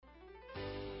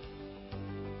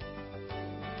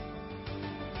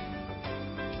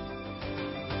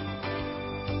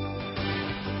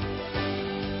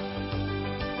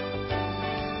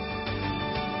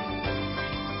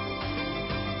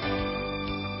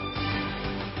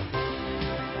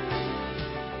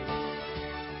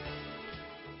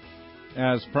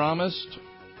As promised,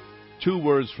 2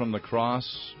 words from the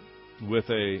cross with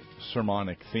a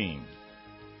sermonic theme.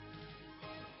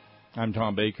 I'm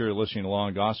Tom Baker, listening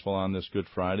along Gospel on this Good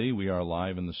Friday. We are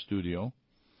live in the studio.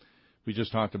 We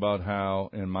just talked about how,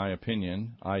 in my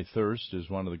opinion, I thirst is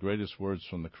one of the greatest words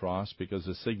from the cross because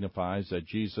it signifies that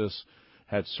Jesus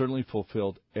had certainly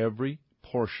fulfilled every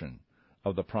portion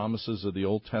of the promises of the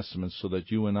Old Testament so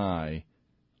that you and I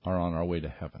are on our way to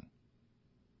heaven.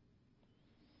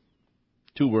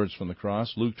 2 words from the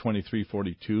cross, Luke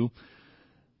 23:42.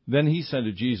 Then he said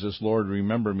to Jesus, Lord,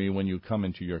 remember me when you come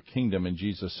into your kingdom. And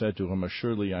Jesus said to him,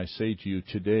 Assuredly I say to you,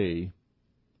 today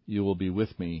you will be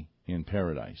with me in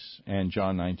paradise. And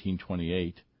John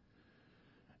 19:28.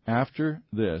 After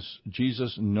this,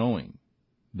 Jesus, knowing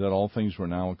that all things were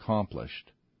now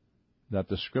accomplished, that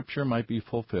the scripture might be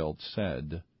fulfilled,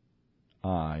 said,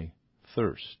 I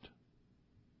thirst.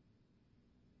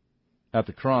 At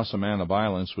the cross, a man of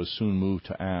violence was soon moved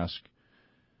to ask,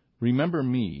 Remember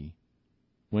me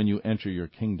when you enter your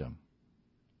kingdom.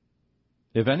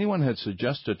 If anyone had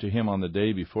suggested to him on the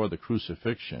day before the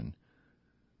crucifixion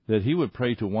that he would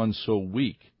pray to one so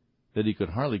weak that he could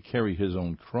hardly carry his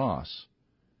own cross,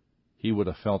 he would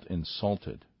have felt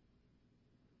insulted.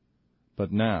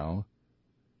 But now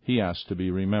he asked to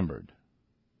be remembered.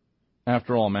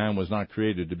 After all, man was not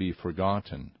created to be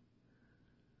forgotten.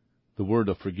 The word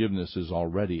of forgiveness is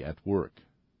already at work.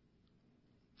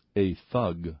 A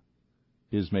thug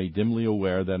is made dimly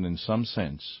aware that in some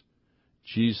sense,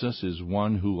 Jesus is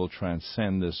one who will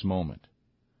transcend this moment.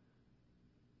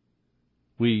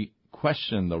 We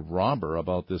question the robber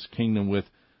about this kingdom with,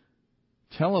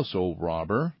 Tell us, O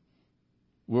robber,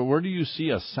 where do you see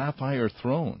a sapphire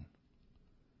throne?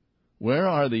 Where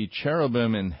are the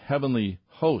cherubim and heavenly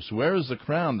hosts? Where is the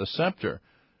crown, the scepter,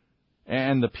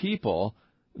 and the people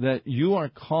that you are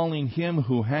calling him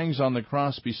who hangs on the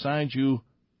cross beside you,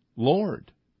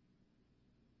 Lord?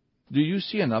 Do you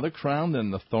see another crown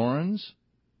than the thorns?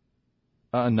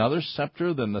 Another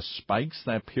scepter than the spikes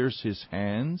that pierce his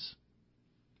hands?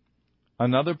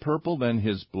 Another purple than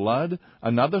his blood?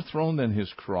 Another throne than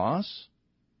his cross?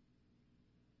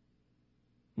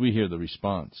 We hear the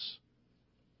response.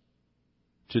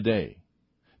 Today.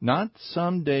 Not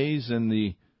some days in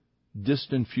the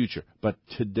distant future, but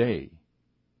today.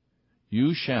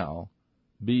 You shall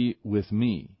be with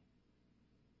me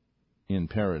in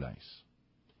paradise.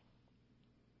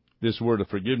 This word of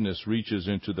forgiveness reaches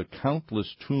into the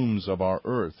countless tombs of our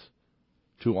earth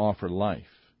to offer life.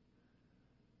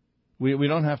 We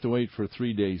don't have to wait for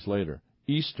 3 days later.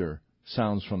 Easter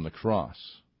sounds from the cross.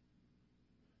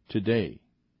 Today,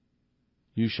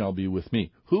 you shall be with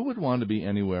me. Who would want to be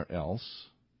anywhere else?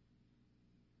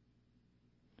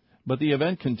 But the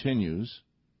event continues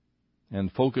and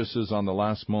focuses on the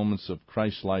last moments of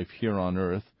Christ's life here on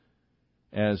earth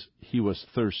as he was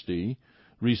thirsty,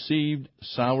 received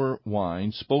sour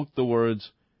wine, spoke the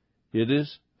words, It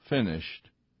is finished,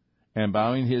 and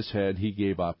bowing his head, he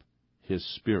gave up his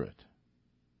spirit.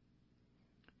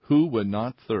 Who would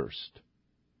not thirst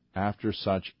after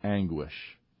such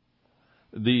anguish?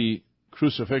 The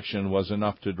crucifixion was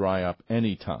enough to dry up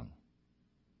any tongue.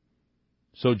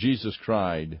 So Jesus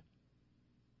cried,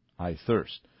 I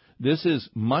thirst. This is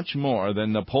much more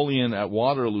than Napoleon at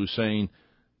Waterloo saying,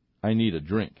 I need a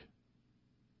drink.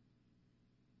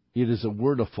 It is a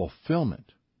word of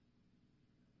fulfillment.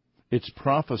 It's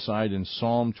prophesied in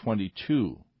Psalm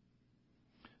 22.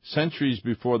 Centuries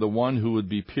before the one who would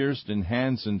be pierced in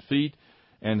hands and feet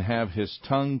and have his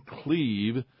tongue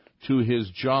cleave to his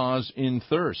jaws in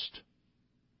thirst.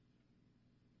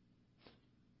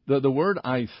 The word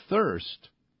I thirst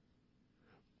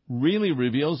really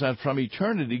reveals that from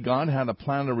eternity God had a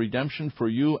plan of redemption for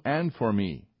you and for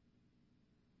me.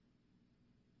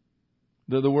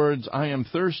 The words, I am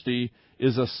thirsty,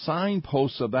 is a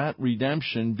signpost of that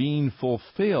redemption being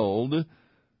fulfilled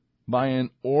by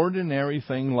an ordinary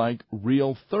thing like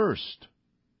real thirst,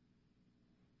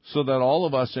 so that all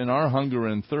of us in our hunger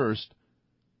and thirst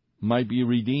might be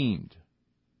redeemed.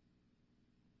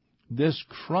 This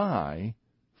cry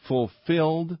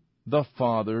fulfilled the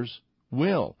Father's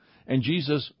will, and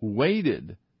Jesus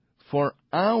waited for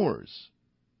hours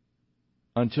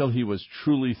until he was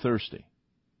truly thirsty.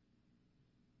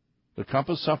 The cup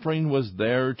of suffering was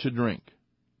there to drink.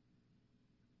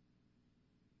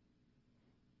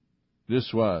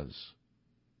 This was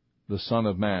the Son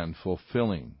of Man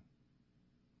fulfilling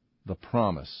the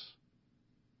promise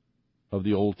of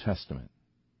the Old Testament.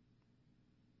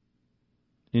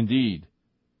 Indeed,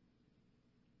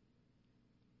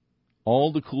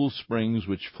 all the cool springs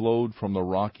which flowed from the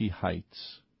rocky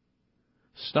heights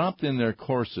stopped in their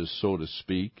courses, so to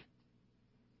speak,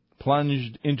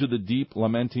 plunged into the deep,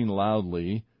 lamenting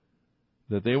loudly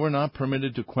that they were not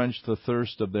permitted to quench the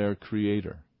thirst of their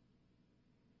Creator.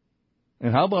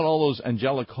 And how about all those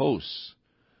angelic hosts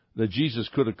that Jesus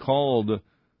could have called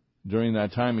during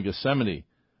that time in Gethsemane?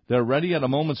 They're ready at a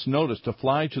moment's notice to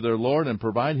fly to their Lord and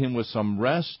provide him with some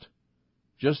rest,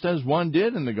 just as one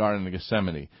did in the Garden of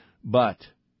Gethsemane. But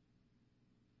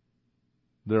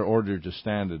they're ordered to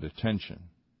stand at attention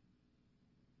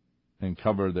and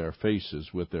cover their faces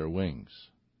with their wings.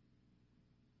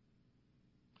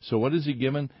 So what is he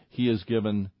given? He is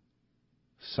given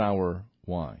sour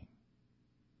wine.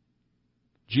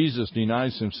 Jesus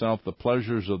denies himself the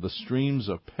pleasures of the streams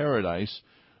of paradise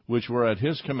which were at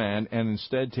his command, and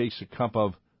instead takes a cup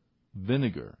of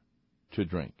vinegar to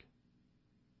drink.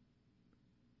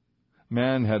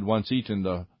 Man had once eaten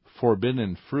the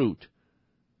forbidden fruit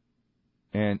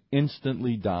and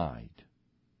instantly died.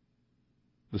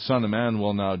 The Son of Man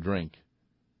will now drink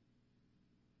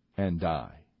and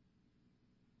die.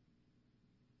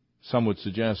 Some would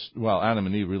suggest, well, Adam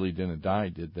and Eve really didn't die,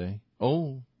 did they?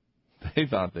 Oh, they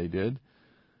thought they did.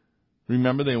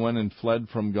 Remember, they went and fled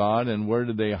from God, and where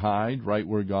did they hide? Right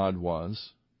where God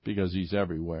was, because he's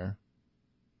everywhere.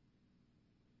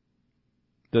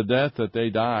 The death that they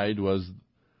died was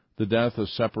the death of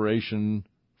separation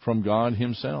from God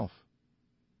himself.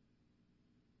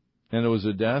 And it was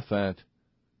a death that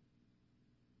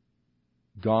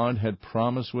God had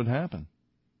promised would happen.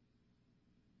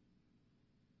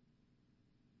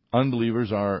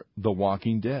 Unbelievers are the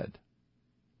walking dead.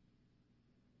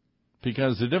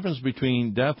 Because the difference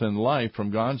between death and life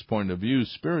from God's point of view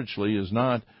spiritually is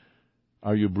not,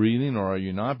 are you breathing or are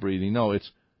you not breathing? No, it's,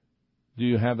 do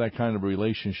you have that kind of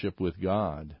relationship with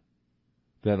God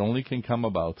that only can come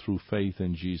about through faith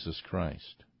in Jesus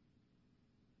Christ?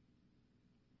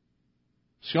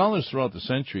 Scholars throughout the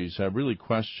centuries have really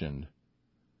questioned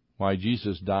why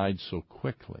Jesus died so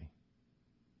quickly.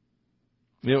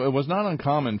 It was not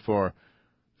uncommon for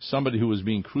somebody who was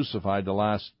being crucified to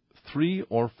last 3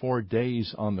 or 4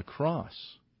 days on the cross.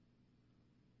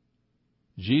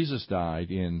 Jesus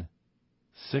died in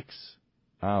 6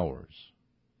 hours.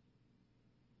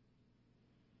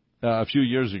 A few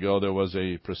years ago, there was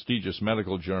a prestigious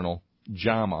medical journal,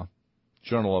 JAMA,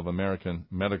 Journal of American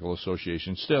Medical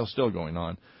Association, still going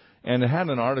on, and it had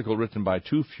an article written by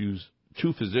two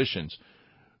physicians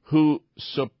who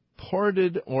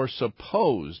supported or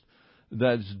supposed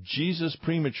that Jesus'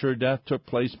 premature death took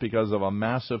place because of a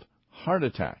massive heart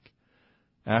attack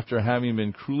after having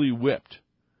been cruelly whipped,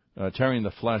 tearing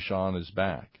the flesh on his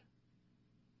back.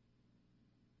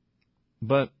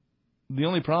 But the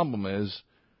only problem is,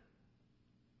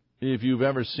 if you've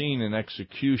ever seen an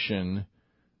execution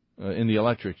in the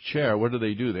electric chair, what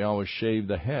do? They always shave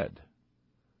the head.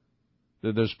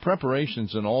 There's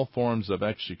preparations in all forms of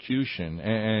execution,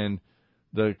 and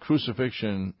the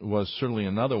crucifixion was certainly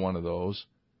another one of those.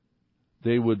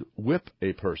 They would whip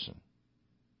a person.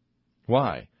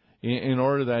 Why? In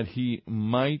order that he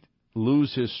might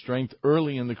lose his strength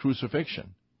early in the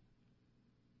crucifixion.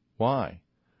 Why?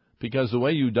 Because the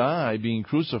way you die being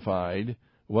crucified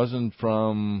wasn't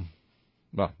from,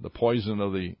 the poison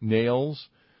of the nails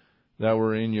that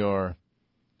were in your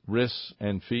wrists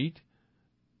and feet.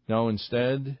 No,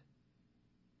 instead,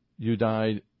 you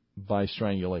died by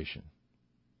strangulation.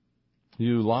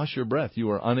 You lost your breath. You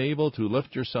were unable to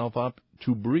lift yourself up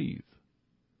to breathe.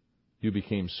 You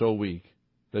became so weak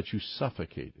that you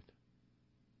suffocated.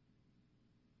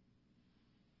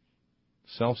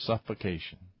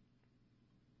 Self-suffocation.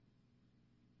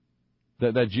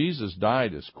 That Jesus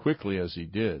died as quickly as he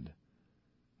did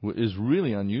is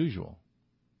really unusual.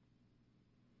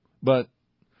 But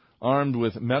armed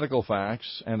with medical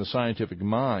facts and a scientific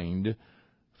mind,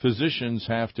 physicians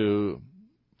have to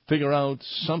figure out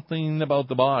something about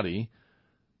the body,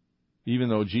 even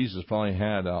though Jesus probably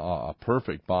had a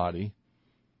perfect body.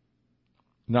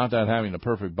 Not that having a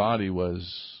perfect body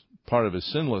was part of his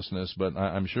sinlessness, but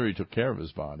I'm sure he took care of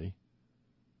his body.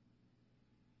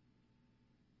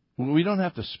 We don't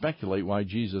have to speculate why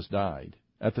Jesus died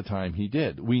at the time he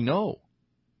did. We know.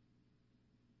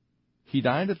 He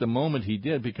died at the moment he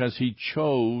did because he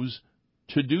chose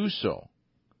to do so.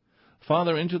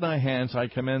 Father, into thy hands I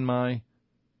commend my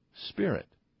spirit.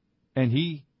 And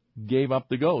he gave up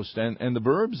the ghost. And the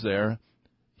verbs there,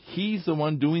 he's the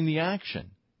one doing the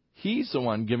action. He's the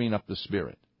one giving up the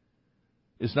spirit.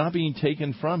 It's not being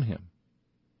taken from him.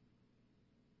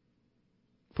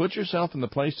 Put yourself in the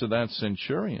place of that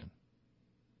centurion.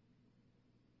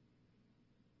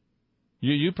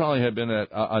 You probably have been at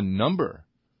a number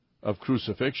of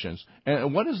crucifixions.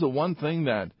 And what is the one thing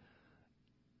that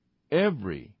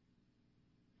every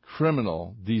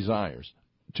criminal desires,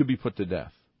 to be put to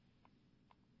death.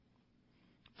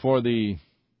 For the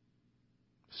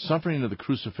suffering of the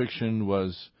crucifixion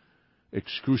was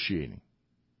excruciating.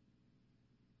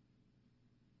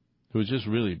 It was just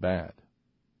really bad.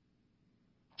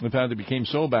 In fact, it became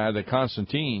so bad that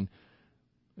Constantine,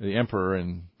 the emperor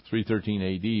in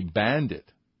 313 AD, banned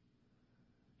it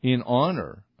in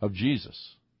honor of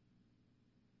Jesus.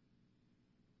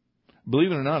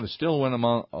 Believe it or not, it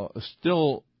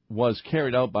still was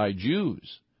carried out by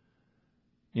Jews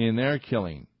in their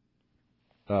killing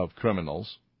of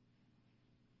criminals,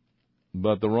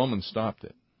 but the Romans stopped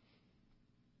it.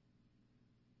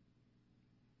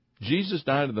 Jesus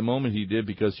died at the moment he did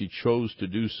because he chose to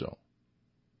do so.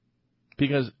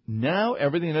 Because now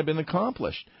everything had been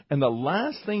accomplished, and the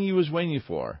last thing he was waiting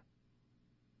for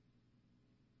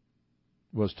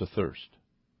was to thirst.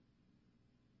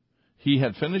 He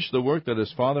had finished the work that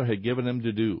his Father had given him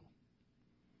to do.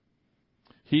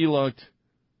 He looked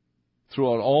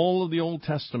throughout all of the Old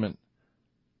Testament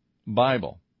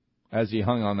Bible as he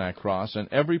hung on that cross, and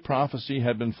every prophecy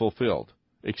had been fulfilled,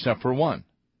 except for one.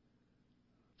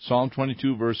 Psalm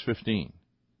 22, verse 15.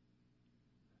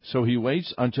 So he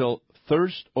waits until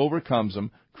thirst overcomes him,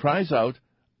 cries out,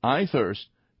 "I thirst,"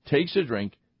 takes a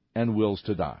drink, and wills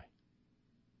to die.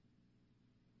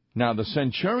 Now the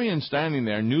centurion standing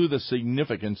there knew the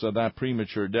significance of that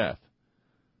premature death.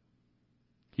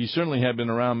 He certainly had been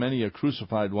around many a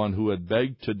crucified one who had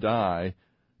begged to die,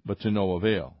 but to no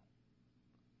avail.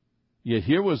 Yet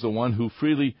here was the one who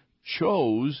freely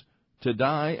chose to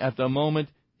die at the moment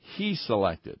he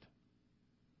selected.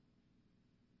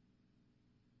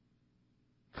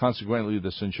 Consequently,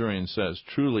 the centurion says,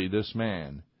 "Truly this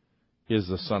man is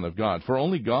the Son of God, for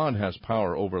only God has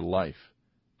power over life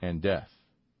and death."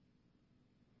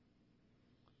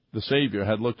 The Savior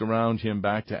had looked around him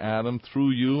back to Adam,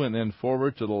 through you, and then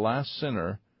forward to the last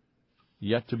sinner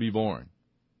yet to be born.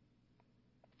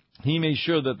 He made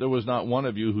sure that there was not one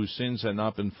of you whose sins had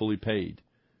not been fully paid.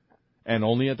 And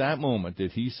only at that moment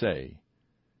did he say,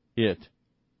 "It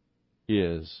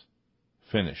is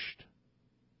finished."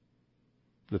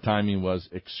 The timing was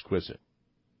exquisite.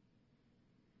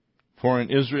 For in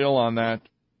Israel on that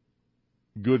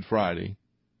Good Friday,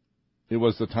 it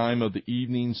was the time of the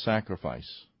evening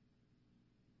sacrifice.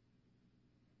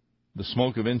 The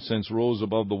smoke of incense rose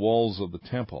above the walls of the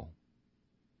temple.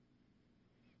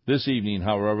 This evening,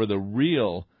 however, the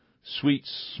real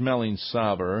sweet-smelling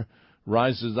savor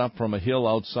rises up from a hill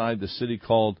outside the city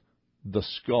called the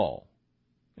Skull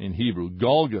in Hebrew,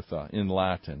 Golgotha in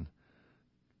Latin,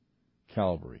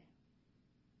 Calvary.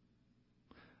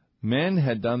 Men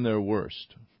had done their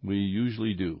worst. We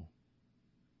usually do.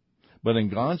 But in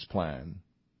God's plan,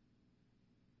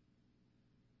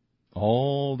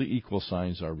 all the equal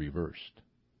signs are reversed.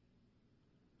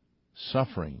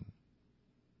 Suffering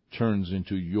turns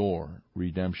into your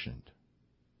redemption.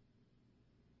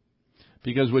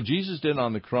 Because what Jesus did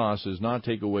on the cross is not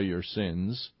take away your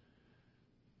sins,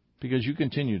 because you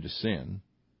continue to sin.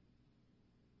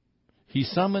 He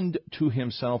summoned to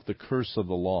himself the curse of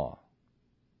the law.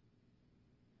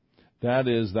 That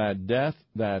is, that death,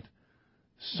 that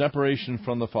separation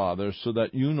from the Father, so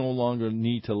that you no longer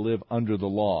need to live under the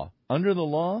law. Under the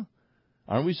law?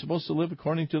 Aren't we supposed to live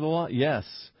according to the law? Yes.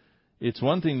 It's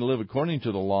one thing to live according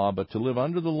to the law, but to live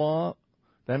under the law,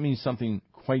 that means something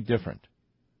quite different.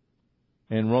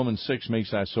 And Romans 6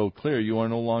 makes that so clear. You are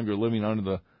no longer living under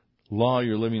the law,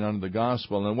 you're living under the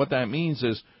gospel. And what that means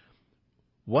is,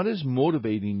 what is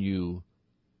motivating you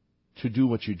to do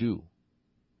what you do?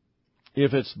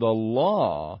 If it's the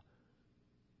law,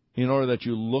 in order that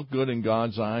you look good in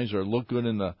God's eyes or look good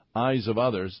in the eyes of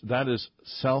others, that is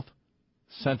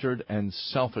self-centered and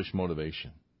selfish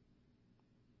motivation.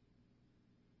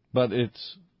 But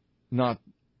it's not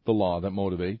the law that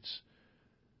motivates.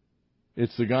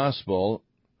 It's the gospel,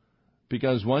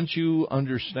 because once you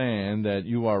understand that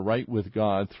you are right with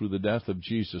God through the death of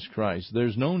Jesus Christ,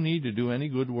 there's no need to do any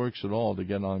good works at all to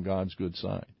get on God's good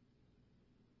side.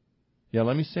 Yeah,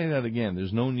 let me say that again.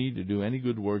 There's no need to do any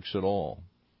good works at all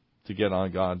to get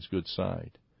on God's good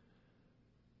side.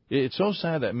 It's so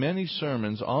sad that many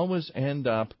sermons always end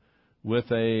up with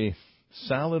a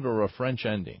salad or a French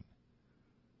ending.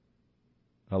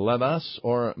 Let us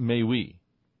or may we.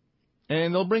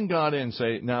 And they'll bring God in and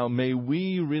say, now may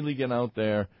we really get out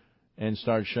there and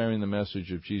start sharing the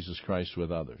message of Jesus Christ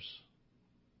with others.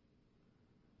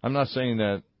 I'm not saying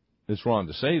that it's wrong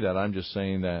to say that. I'm just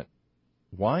saying that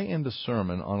why end the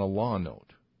sermon on a law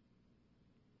note?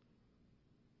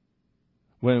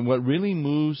 When what really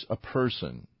moves a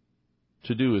person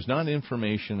to do is not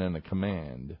information and a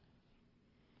command,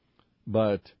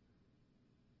 but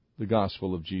the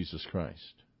gospel of Jesus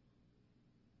Christ.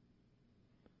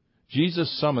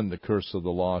 Jesus summoned the curse of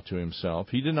the law to himself.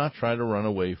 He did not try to run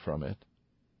away from it.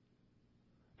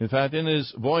 In fact, in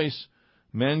his voice,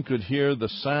 men could hear the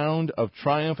sound of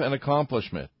triumph and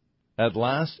accomplishment. At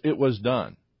last it was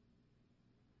done.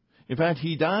 In fact,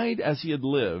 he died as he had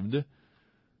lived,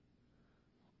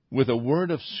 with a word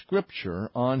of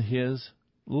Scripture on his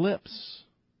lips.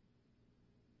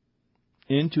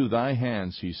 Into thy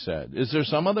hands, he said. Is there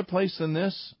some other place than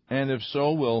this? And if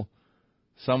so, will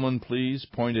someone please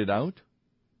point it out?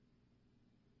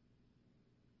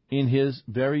 In his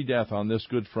very death on this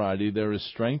Good Friday, there is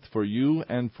strength for you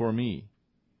and for me.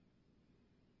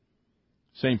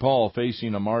 St. Paul,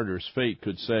 facing a martyr's fate,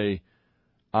 could say,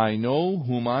 I know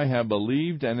whom I have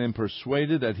believed and am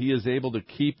persuaded that he is able to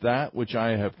keep that which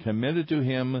I have committed to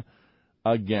him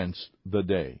against the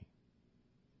day.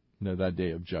 That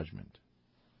day of judgment.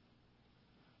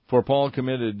 For Paul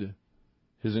committed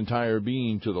his entire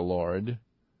being to the Lord.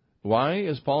 Why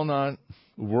is Paul not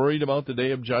worried about the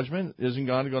day of judgment? Isn't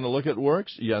God going to look at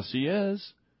works? Yes, he is.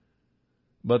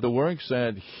 But the works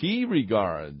that he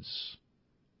regards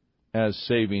as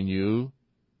saving you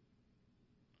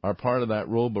are part of that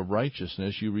robe of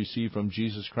righteousness you receive from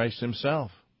Jesus Christ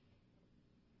himself.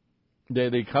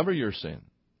 They cover your sin.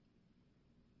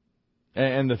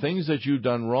 And the things that you've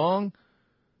done wrong,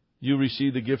 you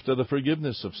receive the gift of the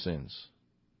forgiveness of sins.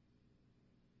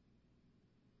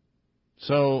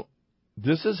 So,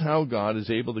 this is how God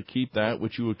is able to keep that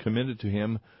which you have committed to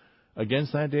him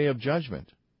against that day of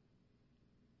judgment.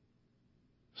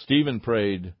 Stephen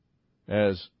prayed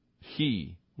as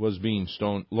he was being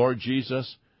stoned, Lord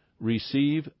Jesus,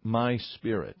 receive my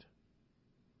spirit.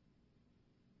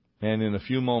 And in a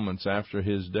few moments after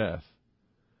his death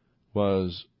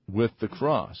was with the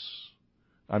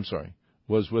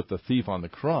thief on the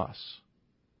cross,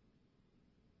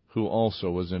 who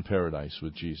also was in paradise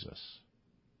with Jesus.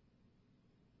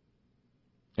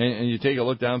 And you take a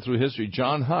look down through history,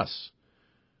 John Huss,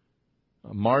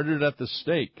 martyred at the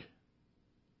stake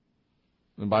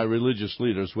by religious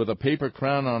leaders, with a paper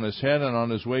crown on his head, and on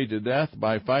his way to death,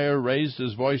 by fire raised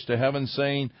his voice to heaven,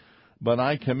 saying, But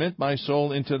I commit my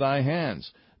soul into thy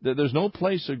hands. There's no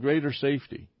place of greater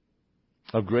safety,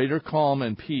 of greater calm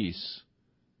and peace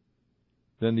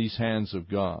than these hands of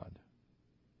God.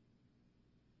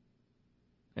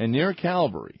 And near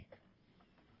Calvary,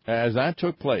 as that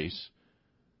took place,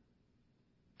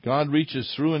 God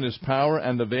reaches through in his power,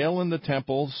 and the veil in the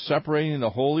temple, separating the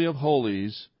Holy of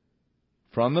Holies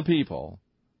from the people,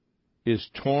 is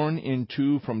torn in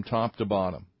two from top to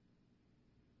bottom.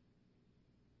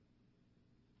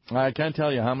 I can't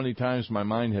tell you how many times my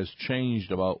mind has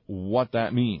changed about what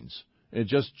that means. It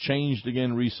just changed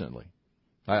again recently.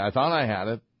 I thought I had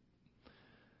it.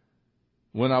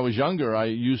 When I was younger, I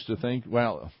used to think,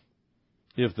 well,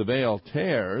 if the veil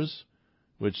tears,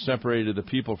 which separated the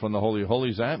people from the Holy of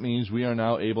Holies, that means we are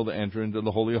now able to enter into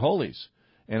the Holy of Holies.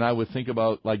 And I would think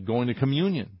about like going to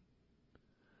communion.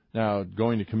 Now,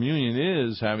 going to communion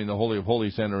is having the Holy of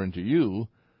Holies enter into you.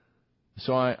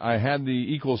 So I had the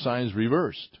equal signs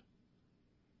reversed.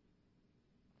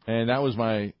 And that was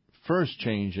my first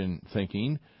change in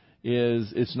thinking,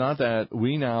 is it's not that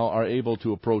we now are able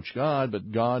to approach God,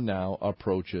 but God now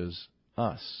approaches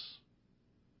us.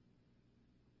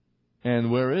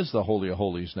 And where is the Holy of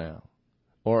Holies now?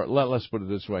 Or let's put it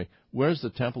this way. Where's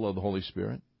the temple of the Holy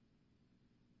Spirit?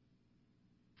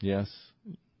 Yes.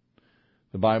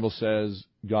 The Bible says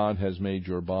God has made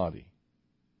your body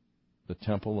the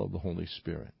temple of the Holy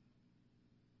Spirit.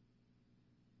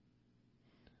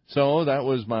 So that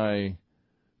was my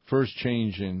first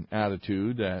change in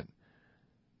attitude, that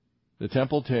the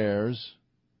temple tears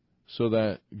so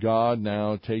that God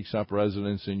now takes up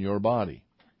residence in your body.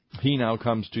 He now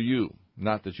comes to you,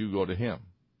 not that you go to him.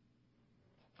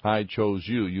 I chose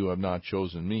you, you have not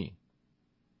chosen me.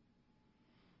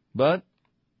 But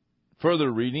further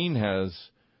reading has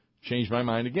changed my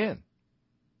mind again,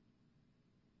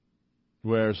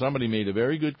 where somebody made a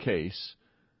very good case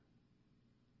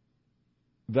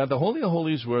that the Holy of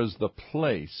Holies was the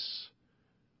place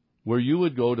where you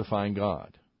would go to find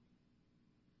God.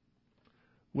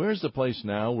 Where's the place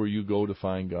now where you go to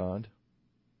find God?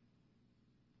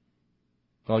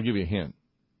 I'll give you a hint.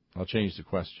 I'll change the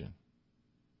question.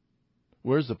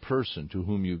 Where's the person to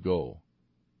whom you go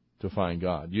to find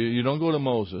God? You don't go to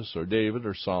Moses or David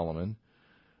or Solomon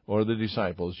or the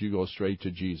disciples. You go straight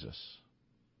to Jesus.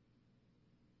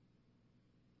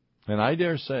 And I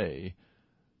dare say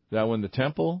that when the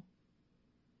temple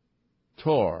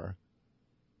tore,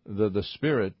 the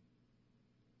Spirit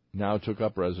now took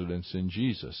up residence in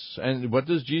Jesus. And what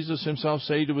does Jesus himself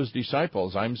say to his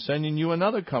disciples? I'm sending you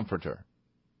another comforter,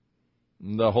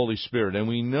 the Holy Spirit. And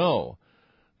we know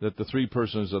that the three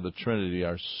persons of the Trinity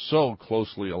are so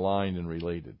closely aligned and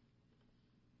related.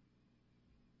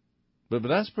 But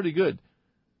that's pretty good.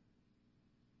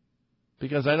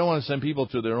 Because I don't want to send people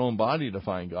to their own body to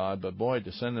find God, but boy,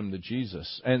 to send them to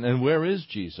Jesus. And where is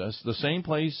Jesus? The same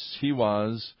place he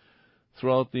was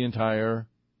throughout the entire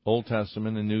Old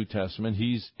Testament and New Testament.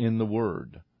 He's in the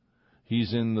Word.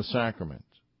 He's in the sacrament.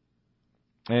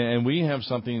 And we have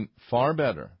something far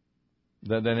better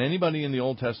than anybody in the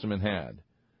Old Testament had.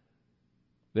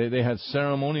 They had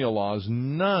ceremonial laws,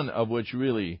 none of which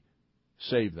really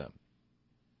saved them.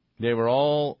 They were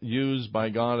all used by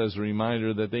God as a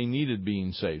reminder that they needed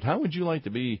being saved. How would you like to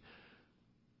be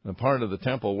a part of the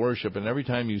temple worship, and every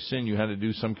time you sin, you had to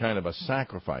do some kind of a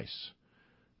sacrifice,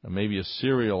 maybe a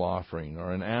cereal offering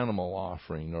or an animal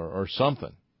offering or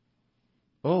something?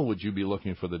 Oh, would you be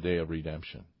looking for the day of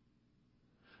redemption?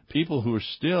 People who are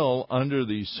still under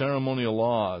the ceremonial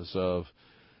laws of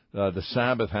the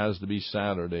Sabbath has to be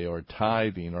Saturday, or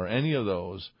tithing, or any of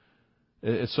those,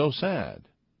 it's so sad,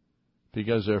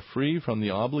 because they're free from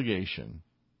the obligation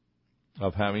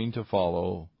of having to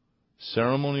follow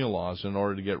ceremonial laws in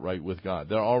order to get right with God.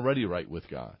 They're already right with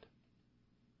God.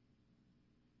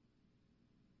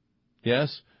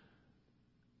 Yes,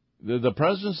 the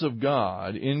presence of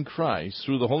God in Christ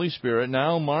through the Holy Spirit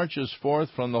now marches forth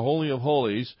from the Holy of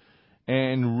Holies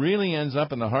and really ends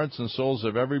up in the hearts and souls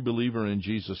of every believer in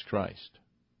Jesus Christ.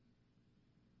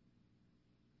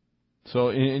 So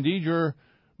indeed, your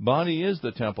body is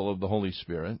the temple of the Holy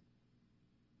Spirit.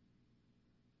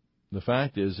 The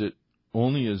fact is, it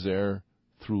only is there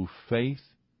through faith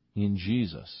in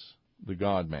Jesus, the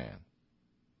God-man.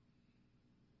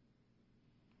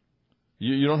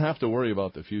 You don't have to worry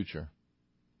about the future,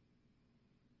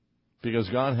 because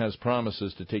God has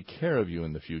promises to take care of you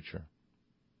in the future.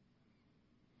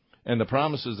 And the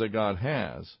promises that God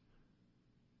has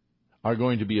are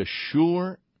going to be as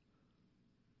sure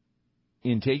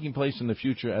in taking place in the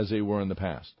future as they were in the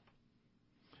past.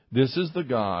 This is the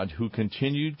God who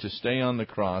continued to stay on the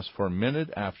cross for minute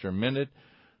after minute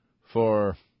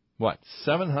for,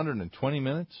 720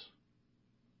 minutes?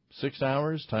 6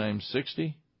 hours times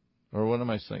 60? Or what am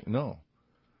I saying? No,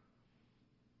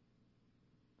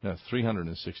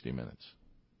 360 minutes.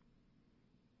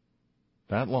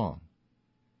 That long.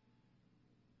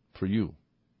 For you.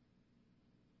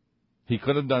 He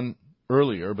could have done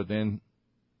earlier, but then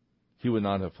he would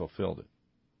not have fulfilled it.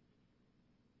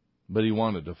 But he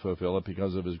wanted to fulfill it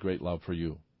because of his great love for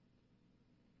you.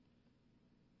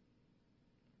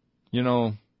 You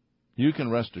know, you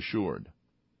can rest assured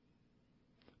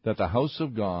that the house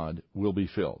of God will be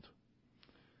filled.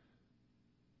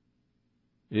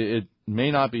 It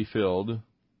may not be filled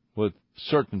with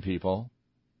certain people,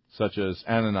 such as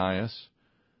Ananias,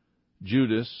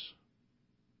 Judas,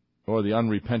 or the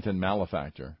unrepentant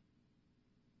malefactor.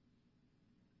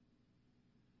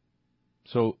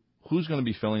 So, who's going to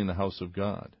be filling the house of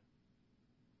God?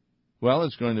 Well,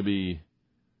 it's going to be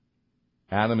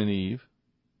Adam and Eve,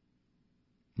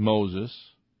 Moses,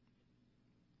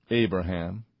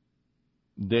 Abraham,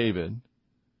 David,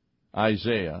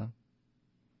 Isaiah,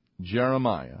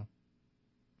 Jeremiah,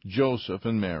 Joseph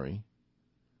and Mary,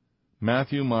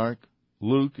 Matthew, Mark,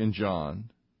 Luke and John,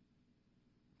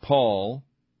 Paul,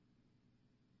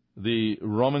 the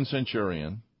Roman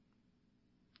centurion,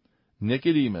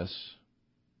 Nicodemus,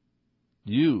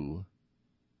 you,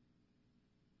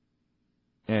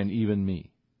 and even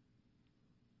me.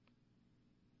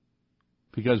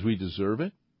 Because we deserve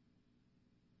it?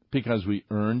 Because we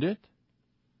earned it?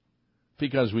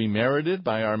 Because we merited it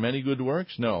by our many good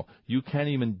works? No, you can't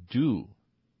even do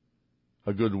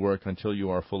a good work until you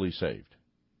are fully saved.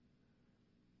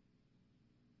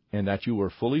 And that you were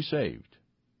fully saved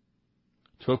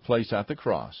took place at the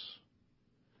cross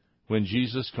when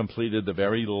Jesus completed the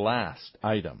very last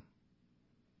item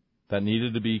that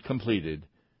needed to be completed,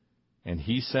 and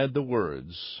he said the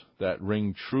words that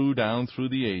ring true down through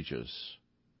the ages,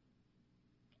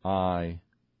 I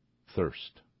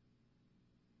thirst.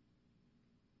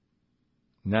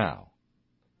 Now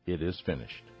it is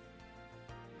finished.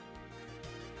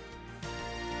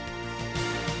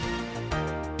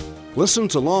 Listen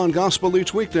to Law and Gospel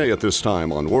each weekday at this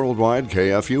time on Worldwide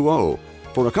KFUO.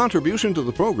 For a contribution to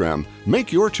the program,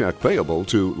 make your check payable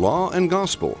to Law and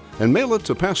Gospel and mail it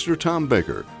to Pastor Tom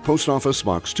Baker, Post Office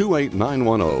Box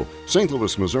 28910, St.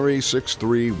 Louis, Missouri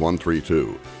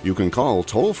 63132. You can call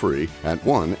toll-free at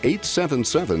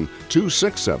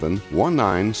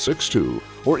 1-877-267-1962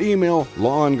 or email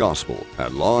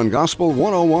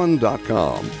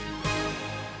lawandgospel@lawandgospel101.com.